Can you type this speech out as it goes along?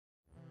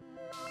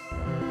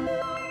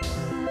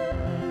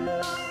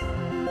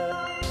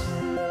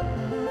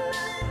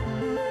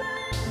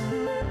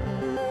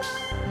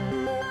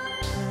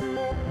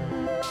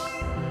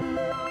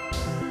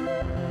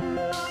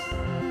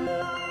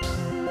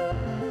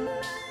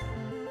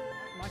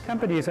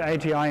Company is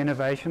AGI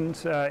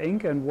Innovations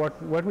Inc. and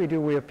what we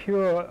do, we're a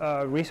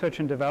pure research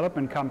and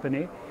development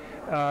company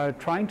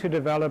trying to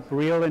develop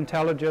real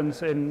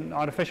intelligence in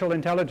artificial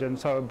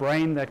intelligence, so a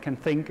brain that can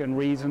think and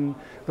reason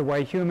the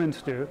way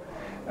humans do,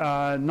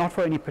 not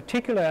for any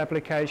particular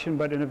application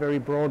but in a very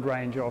broad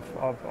range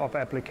of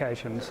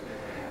applications.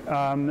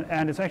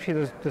 And it's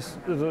actually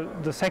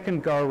the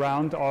second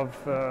go-around of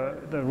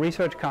the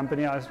research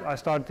company. I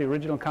started the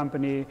original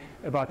company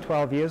about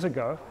 12 years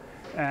ago,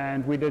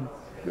 and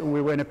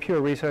we were in a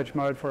pure research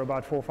mode for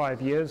about 4 or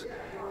 5 years,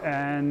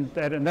 and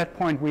at that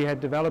point we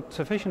had developed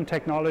sufficient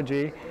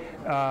technology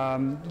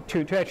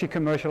to actually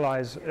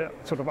commercialize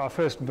sort of our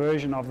first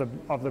version of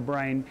the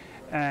brain,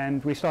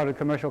 and we started a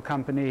commercial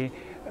company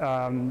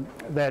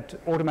that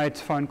automates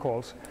phone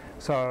calls.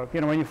 So, you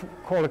know, when you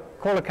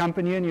call a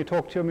company and you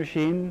talk to a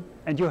machine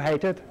and you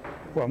hate it,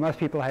 well, most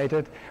people hate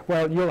it,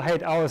 well, you'll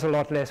hate ours a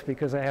lot less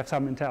because they have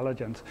some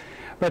intelligence.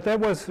 But that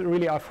was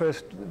really our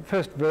first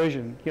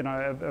version, you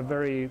know, a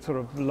very sort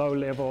of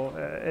low-level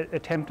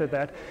attempt at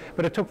that.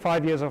 But it took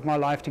 5 years of my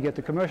life to get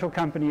the commercial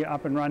company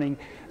up and running.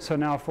 So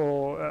now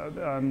for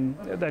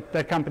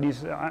that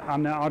company's,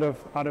 I'm now out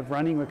of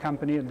running the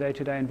company and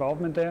day-to-day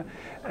involvement there.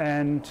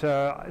 And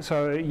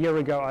so a year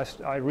ago,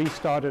 I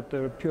restarted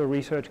the pure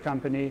research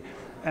company.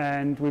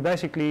 And we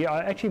basically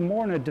are actually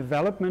more in a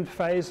development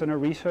phase than a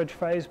research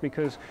phase,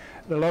 because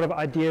a lot of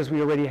ideas we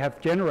already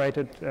have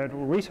generated or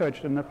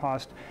researched in the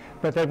past,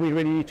 but that we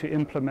really need to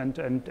implement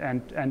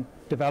and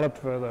develop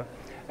further.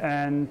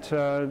 And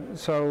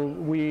so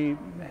we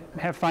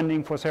have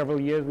funding for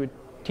several years. We're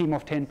a team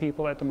of 10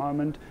 people at the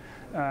moment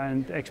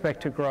and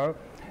expect to grow.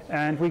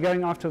 And we're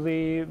going after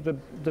the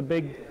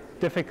big,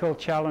 difficult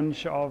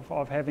challenge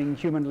of having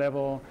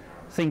human-level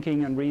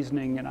thinking and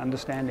reasoning and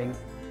understanding.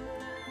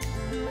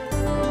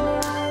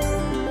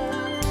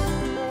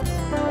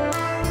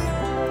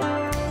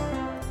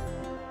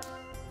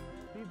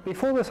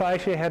 Before this, I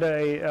actually had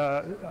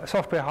a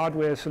software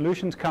hardware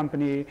solutions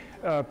company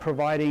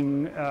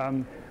providing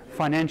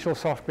financial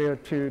software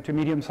to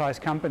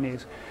medium-sized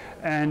companies.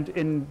 And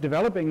in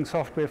developing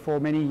software for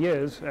many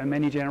years and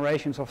many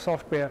generations of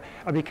software,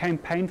 I became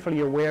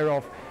painfully aware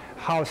of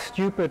how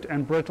stupid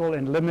and brittle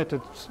and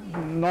limited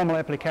normal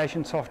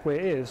application software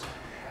is.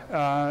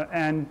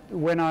 And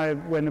when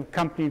the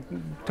company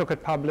took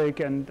it public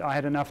and I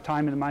had enough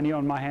time and money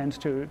on my hands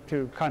to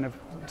kind of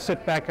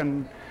sit back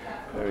and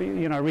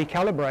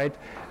recalibrate,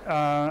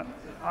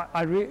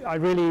 I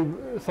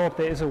really thought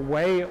there is a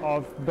way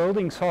of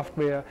building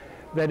software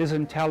that is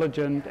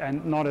intelligent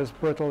and not as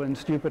brittle and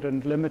stupid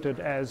and limited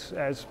as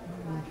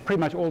pretty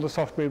much all the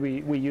software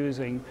we're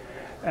using.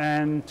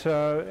 And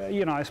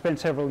I spent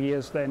several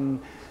years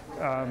then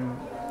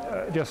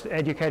just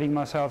educating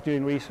myself,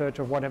 doing research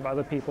of what have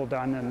other people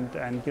done,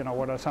 and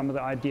what are some of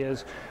the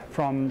ideas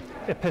from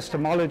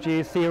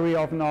epistemology, theory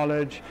of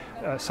knowledge,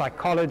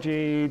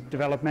 psychology,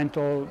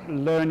 developmental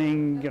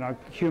learning,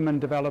 human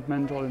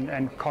developmental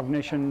and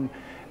cognition,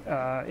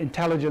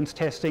 intelligence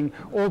testing,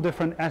 all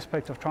different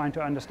aspects of trying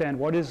to understand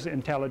what is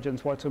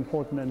intelligence, what's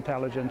important in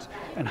intelligence,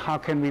 and how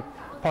can we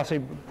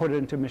possibly put it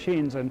into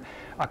machines. And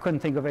I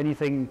couldn't think of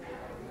anything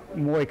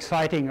more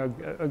exciting,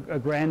 a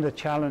grander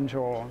challenge,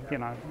 or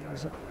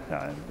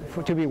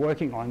to be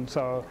working on.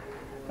 So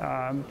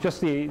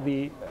just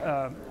the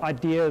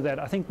idea that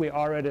I think we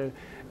are at a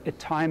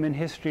time in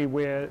history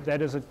where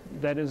that is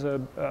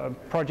a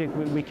project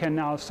we can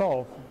now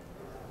solve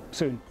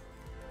soon.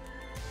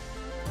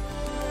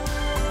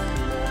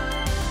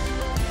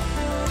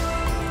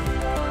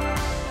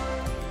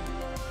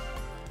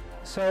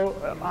 So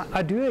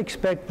I do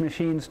expect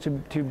machines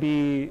to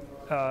be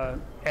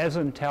as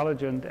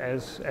intelligent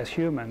as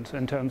humans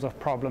in terms of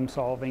problem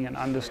solving and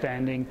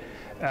understanding,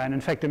 and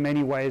in fact in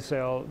many ways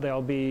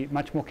they'll be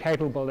much more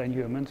capable than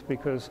humans,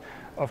 because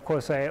of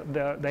course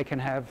they can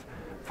have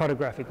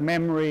photographic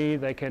memory,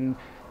 they can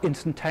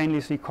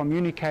instantaneously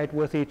communicate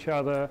with each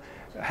other,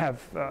 have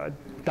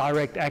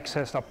direct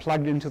access, are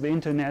plugged into the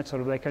internet so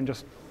that they can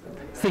just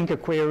think a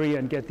query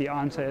and get the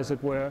answer, as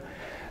it were.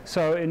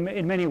 So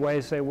in many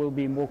ways they will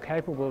be more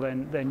capable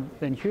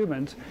than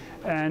humans,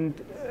 and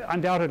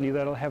undoubtedly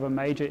that'll have a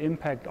major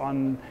impact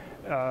on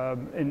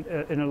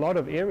in a lot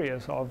of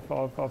areas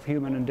of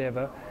human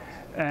endeavor.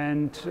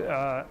 And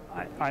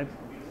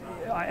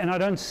I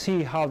don't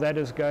see how that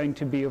is going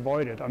to be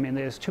avoided. I mean,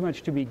 there's too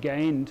much to be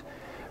gained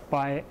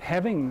by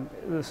having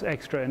this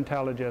extra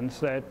intelligence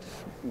that,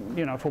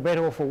 for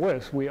better or for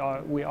worse, we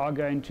are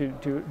going to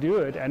do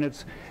it, and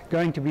it's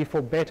going to be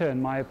for better, in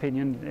my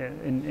opinion,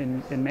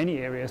 in many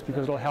areas,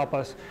 because it'll help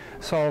us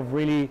solve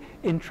really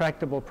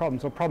intractable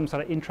problems, or problems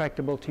that are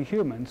intractable to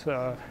humans,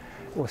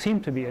 or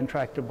seem to be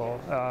intractable,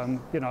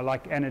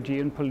 like energy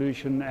and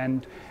pollution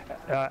and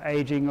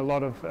aging. A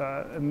lot of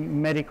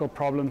medical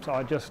problems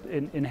are just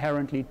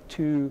inherently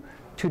too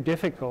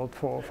difficult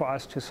for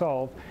us to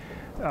solve.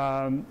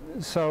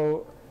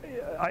 So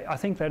I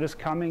think that is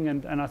coming,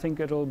 and I think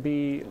it'll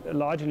be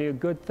largely a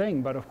good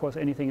thing, but of course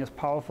anything as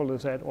powerful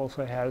as that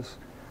also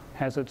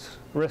has its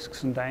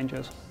risks and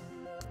dangers.